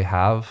photo they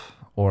have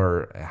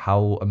or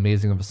how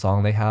amazing of a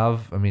song they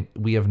have. I mean,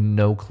 we have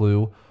no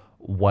clue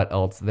what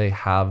else they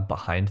have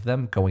behind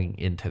them going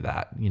into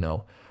that.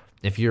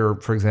 If you're,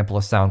 for example,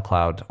 a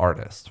SoundCloud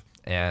artist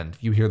and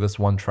you hear this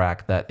one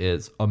track that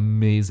is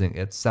amazing,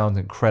 it sounds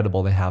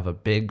incredible, they have a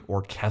big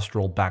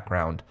orchestral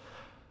background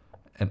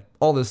and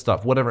all this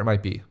stuff, whatever it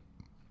might be,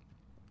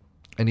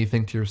 and you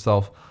think to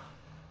yourself,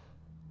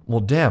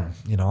 well, damn,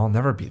 I'll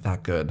never be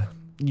that good.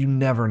 You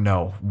never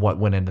know what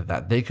went into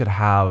that. They could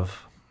have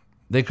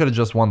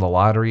just won the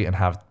lottery and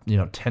have,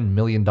 $10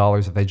 million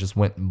if they just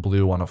went and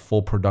blew on a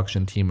full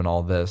production team and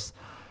all this,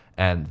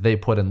 and they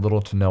put in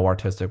little to no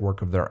artistic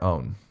work of their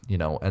own,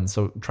 and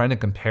so trying to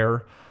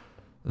compare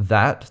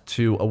that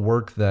to a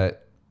work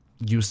that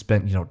you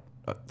spent,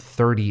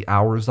 30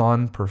 hours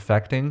on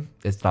perfecting,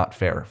 it's not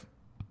fair.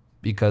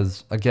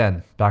 Because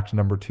again, back to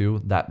number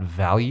 2, that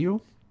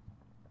value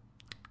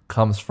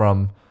comes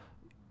from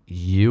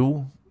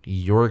you,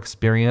 your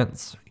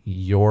experience,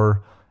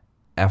 your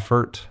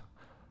effort,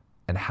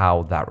 and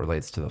how that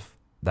relates to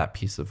that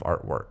piece of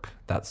artwork,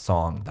 that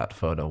song, that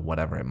photo,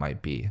 whatever it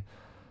might be.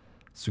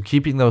 So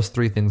keeping those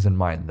 3 things in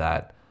mind,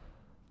 that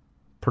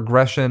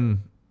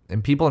progression,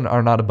 and people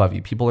are not above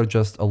you. People are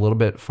just a little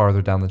bit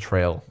farther down the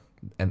trail,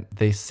 and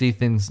they see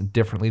things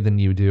differently than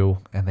you do,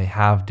 and they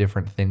have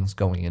different things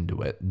going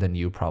into it than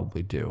you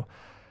probably do.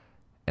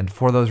 And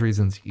for those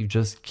reasons, you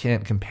just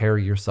can't compare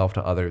yourself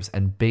to others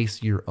and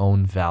base your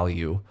own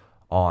value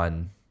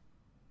on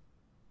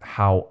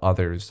how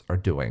others are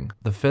doing.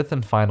 The 5th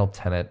and final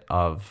tenet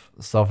of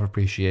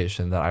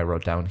self-appreciation that I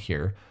wrote down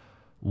here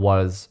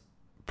was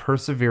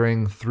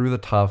persevering through the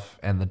tough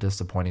and the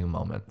disappointing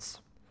moments.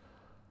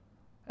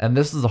 And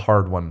this is a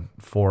hard one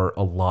for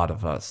a lot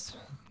of us.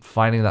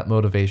 Finding that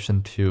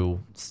motivation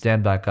to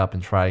stand back up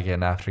and try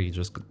again after you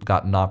just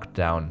got knocked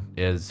down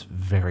is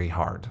very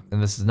hard.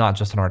 And this is not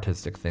just an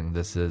artistic thing.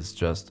 This is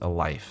just a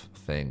life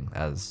thing,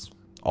 as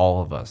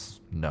all of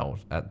us know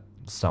at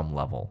some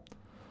level.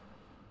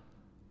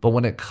 But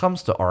when it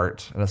comes to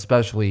art, and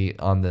especially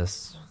on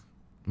this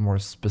more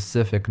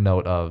specific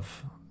note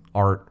of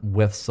art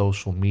with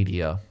social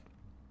media,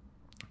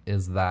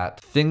 is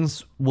that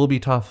things will be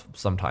tough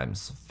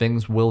sometimes.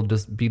 Things will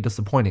be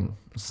disappointing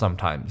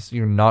sometimes.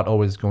 You're not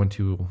always going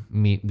to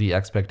meet the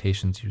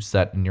expectations you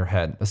set in your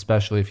head,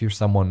 especially if you're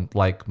someone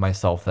like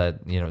myself that,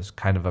 is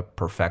kind of a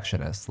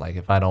perfectionist. Like,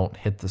 if I don't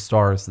hit the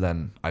stars,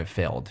 then I've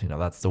failed.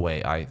 That's the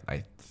way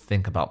I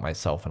think about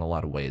myself in a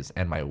lot of ways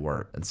and my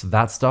work. And so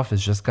that stuff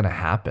is just going to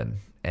happen.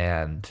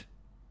 And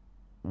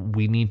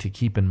we need to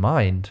keep in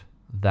mind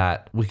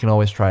that we can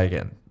always try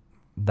again.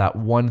 That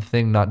one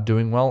thing not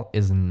doing well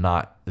is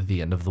not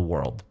the end of the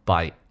world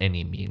by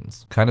any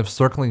means. Kind of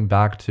circling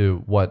back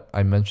to what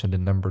I mentioned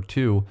in number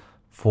 2,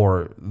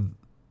 for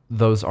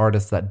those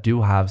artists that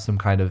do have some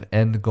kind of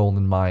end goal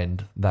in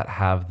mind, that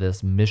have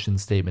this mission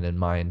statement in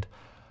mind,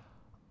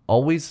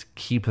 always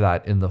keep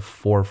that in the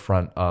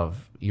forefront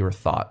of your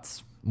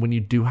thoughts. When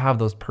you do have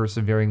those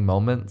persevering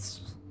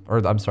moments,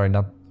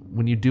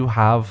 when you do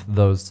have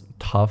those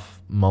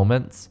tough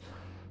moments,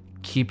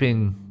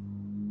 keeping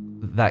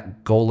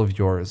that goal of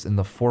yours in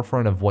the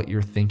forefront of what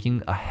you're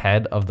thinking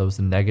ahead of those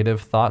negative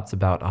thoughts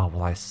about, oh,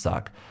 well, I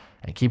suck.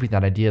 And keeping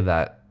that idea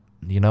that,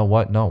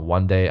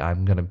 one day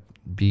I'm going to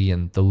be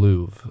in the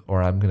Louvre,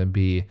 or I'm going to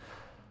be,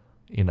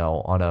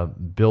 on a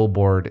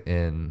billboard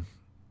in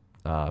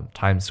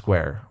Times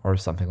Square or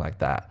something like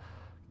that.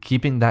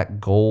 Keeping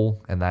that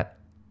goal and that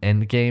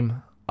end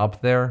game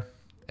up there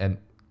and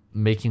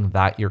making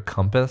that your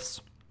compass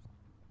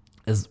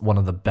is one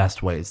of the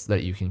best ways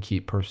that you can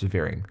keep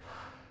persevering.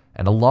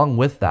 And along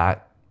with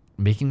that,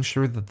 making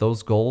sure that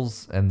those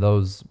goals and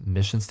those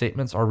mission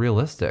statements are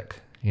realistic.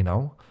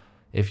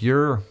 If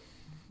you're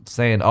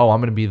saying, oh,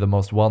 I'm going to be the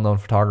most well-known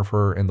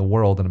photographer in the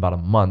world in about a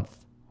month,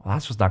 well,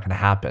 that's just not going to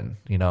happen,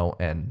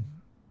 and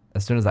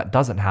as soon as that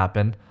doesn't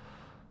happen,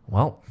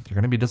 well, you're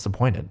going to be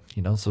disappointed,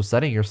 So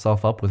setting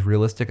yourself up with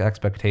realistic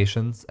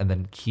expectations and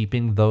then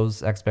keeping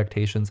those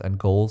expectations and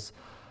goals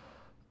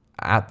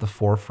at the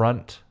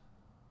forefront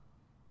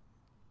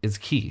is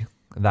key.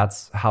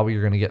 That's how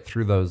you're going to get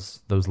through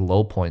those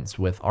low points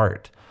with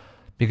art,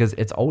 because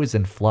it's always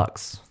in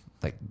flux,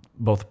 like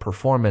both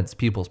performance,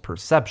 people's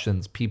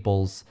perceptions,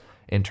 people's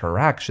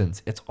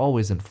interactions. It's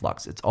always in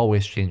flux. It's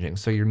always changing.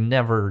 So you're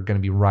never going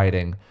to be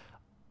riding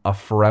a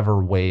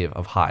forever wave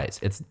of highs.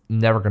 It's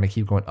never going to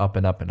keep going up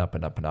and up and up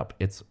and up and up.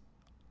 It's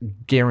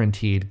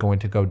guaranteed going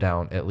to go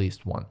down at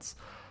least once.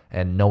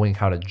 And knowing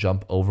how to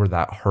jump over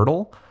that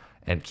hurdle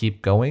and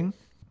keep going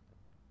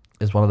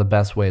is one of the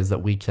best ways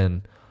that we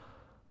can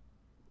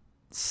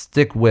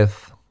stick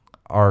with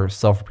our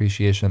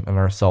self-appreciation and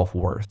our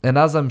self-worth. And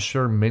as I'm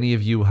sure many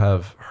of you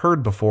have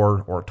heard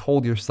before or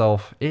told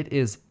yourself, it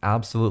is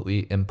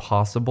absolutely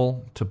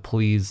impossible to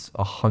please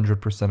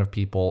 100% of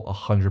people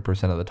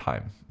 100% of the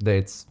time.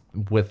 It's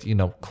with,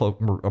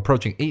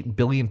 approaching 8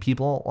 billion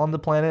people on the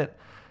planet,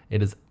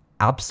 it is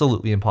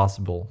absolutely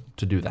impossible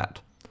to do that.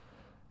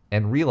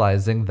 And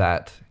realizing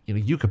that,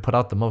 you could put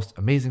out the most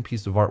amazing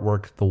piece of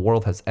artwork the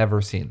world has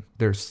ever seen.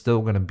 There's still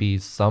going to be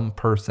some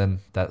person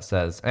that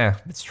says,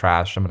 it's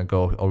trash. I'm going to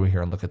go over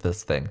here and look at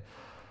this thing.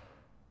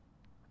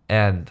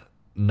 And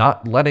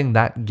not letting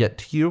that get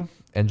to you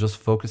and just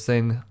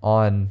focusing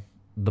on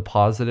the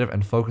positive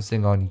and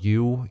focusing on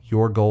you,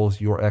 your goals,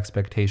 your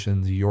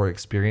expectations, your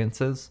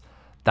experiences,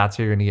 that's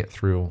how you're going to get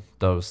through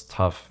those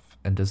tough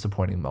and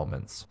disappointing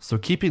moments. So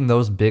keeping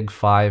those big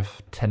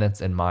 5 tenets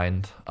in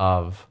mind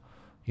of,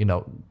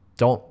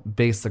 don't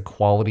base the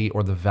quality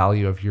or the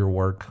value of your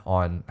work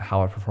on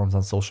how it performs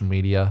on social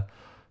media.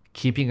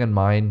 Keeping in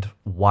mind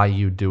why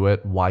you do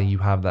it, why you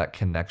have that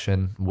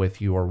connection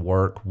with your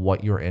work,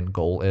 what your end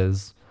goal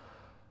is.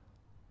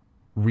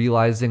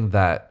 Realizing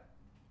that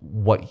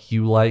what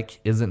you like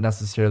isn't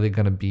necessarily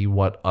going to be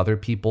what other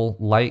people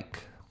like.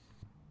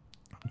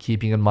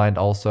 Keeping in mind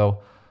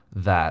also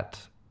that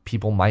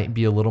people might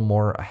be a little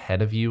more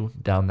ahead of you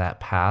down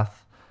that path.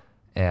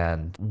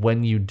 And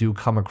when you do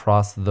come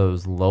across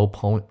those low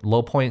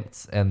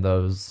points and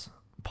those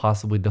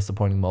possibly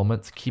disappointing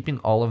moments, keeping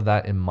all of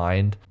that in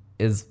mind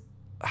is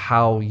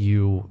how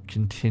you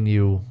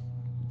continue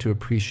to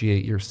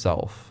appreciate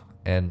yourself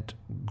and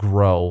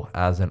grow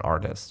as an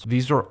artist.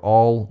 These are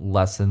all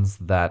lessons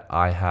that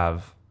I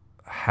have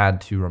had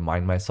to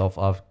remind myself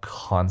of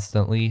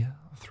constantly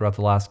throughout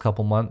the last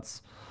couple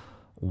months,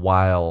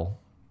 while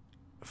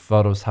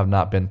photos have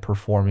not been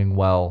performing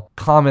well,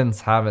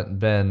 comments haven't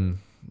been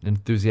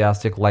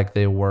enthusiastic like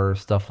they were,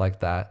 stuff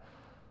like that.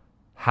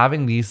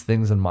 Having these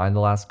things in mind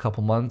the last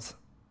couple months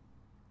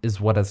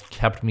is what has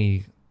kept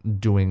me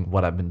doing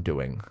what I've been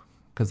doing.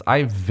 Because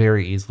I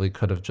very easily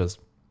could have just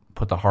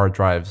put the hard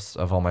drives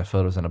of all my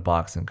photos in a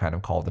box and kind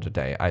of called it a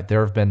day. There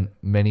have been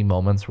many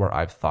moments where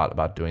I've thought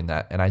about doing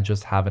that, and I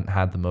just haven't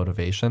had the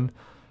motivation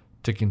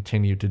to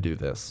continue to do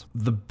this.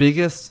 The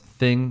biggest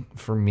thing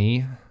for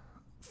me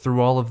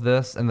through all of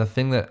this, and the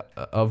thing that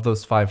of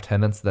those 5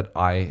 tenets that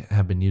I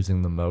have been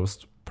using the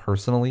most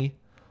personally,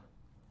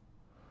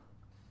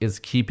 is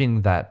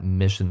keeping that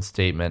mission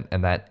statement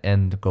and that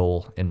end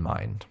goal in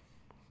mind.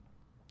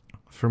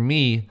 For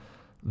me,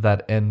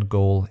 that end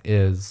goal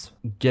is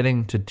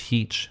getting to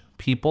teach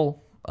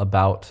people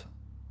about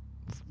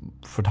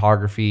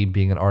photography,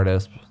 being an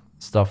artist,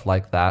 stuff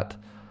like that,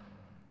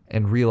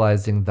 and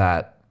realizing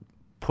that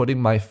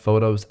putting my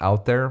photos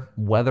out there,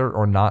 whether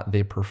or not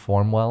they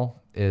perform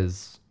well,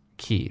 is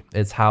key.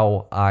 It's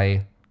how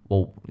I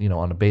will,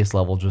 on a base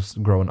level,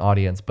 just grow an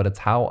audience, but it's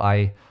how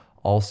I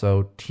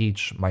also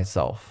teach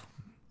myself.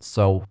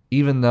 So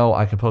even though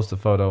I can post a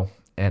photo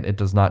and it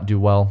does not do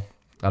well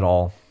at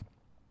all,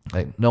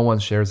 like no one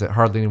shares it,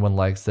 hardly anyone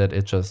likes it,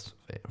 it just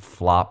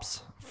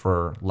flops,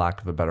 for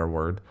lack of a better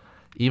word.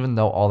 Even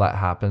though all that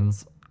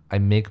happens, I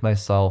make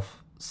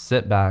myself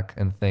sit back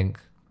and think,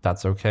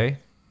 that's okay.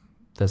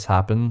 This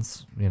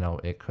happens.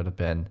 It could have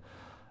been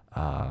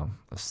a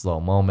slow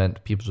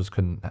moment. People just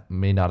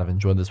may not have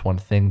enjoyed this one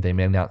thing. They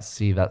may not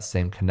see that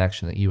same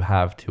connection that you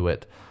have to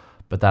it,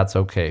 but that's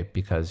okay,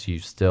 because you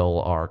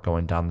still are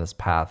going down this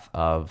path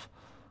of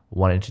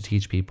wanting to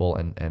teach people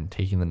and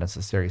taking the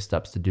necessary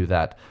steps to do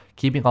that.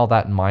 Keeping all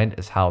that in mind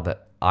is how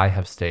that I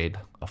have stayed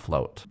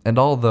afloat. And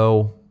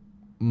although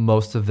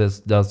most of this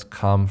does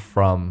come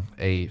from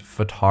a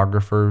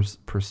photographer's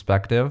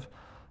perspective,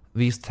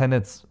 these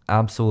tenets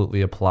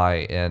absolutely apply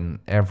in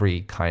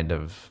every kind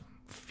of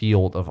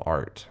field of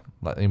art.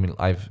 I mean,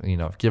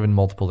 I've given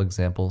multiple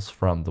examples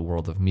from the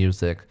world of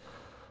music,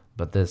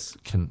 but this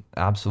can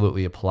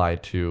absolutely apply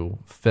to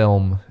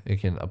film.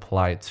 It can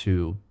apply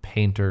to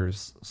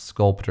painters,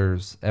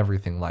 sculptors,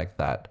 everything like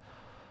that,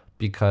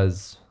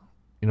 because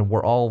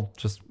we're all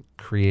just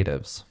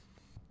creatives,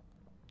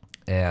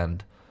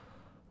 and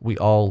we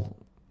all,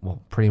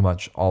 well, pretty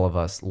much all of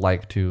us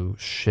like to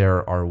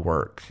share our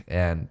work,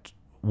 and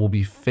we'll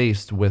be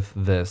faced with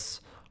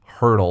this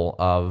hurdle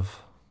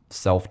of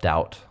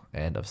self-doubt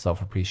and of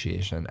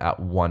self-appreciation at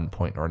one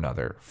point or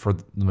another. For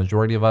the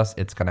majority of us,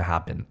 it's going to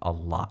happen a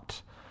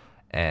lot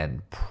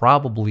and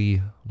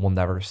probably will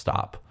never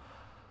stop.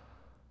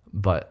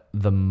 But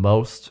the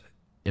most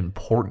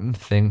important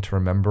thing to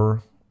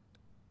remember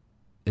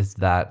is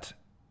that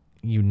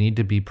you need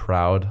to be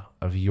proud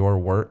of your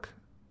work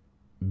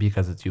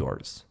because it's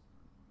yours.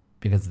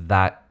 Because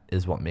that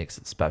is what makes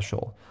it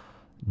special,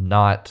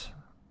 not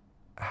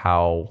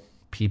how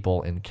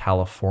people in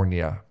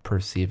California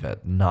perceive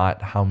it,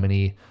 not how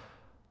many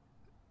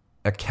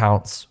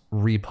accounts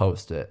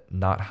repost it,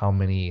 not how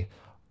many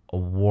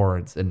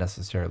awards it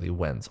necessarily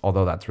wins.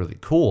 Although that's really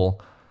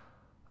cool,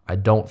 I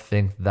don't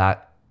think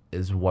that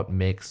is what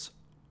makes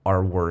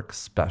our work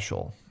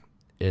special.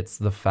 It's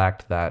the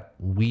fact that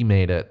we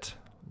made it,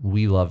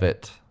 we love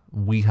it,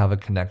 we have a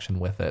connection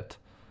with it,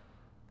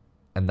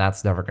 and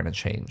that's never going to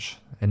change.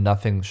 And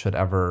nothing should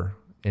ever,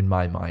 in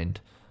my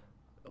mind,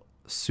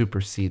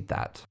 supersede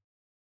that.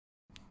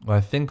 Well,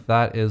 I think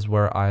that is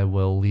where I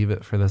will leave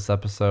it for this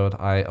episode.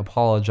 I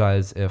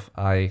apologize if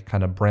I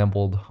kind of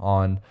brambled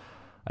on.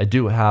 I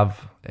do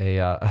have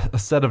a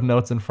set of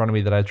notes in front of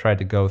me that I tried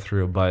to go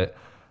through, but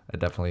I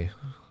definitely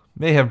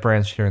may have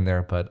branched here and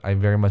there. But I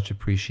very much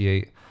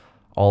appreciate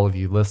all of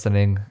you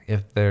listening.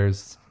 If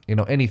there's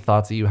any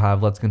thoughts that you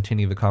have, let's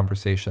continue the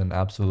conversation.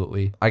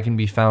 Absolutely. I can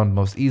be found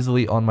most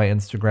easily on my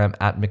Instagram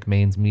at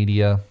McMains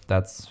Media.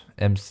 That's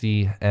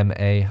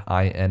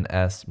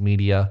McMains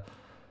Media.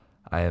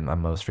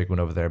 I'm most frequent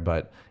over there,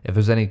 but if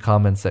there's any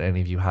comments that any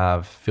of you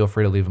have, feel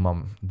free to leave them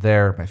on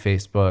there, my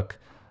Facebook,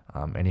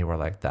 anywhere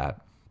like that.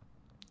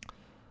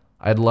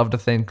 I'd love to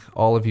thank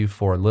all of you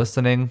for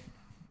listening.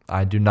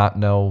 I do not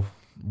know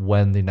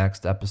when the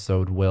next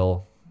episode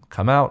will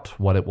come out,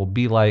 what it will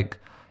be like.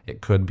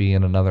 It could be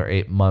in another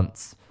 8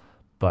 months,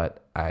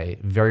 but I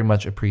very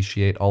much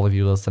appreciate all of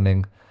you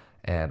listening,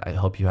 and I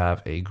hope you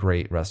have a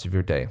great rest of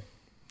your day.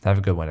 Have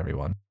a good one,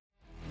 everyone.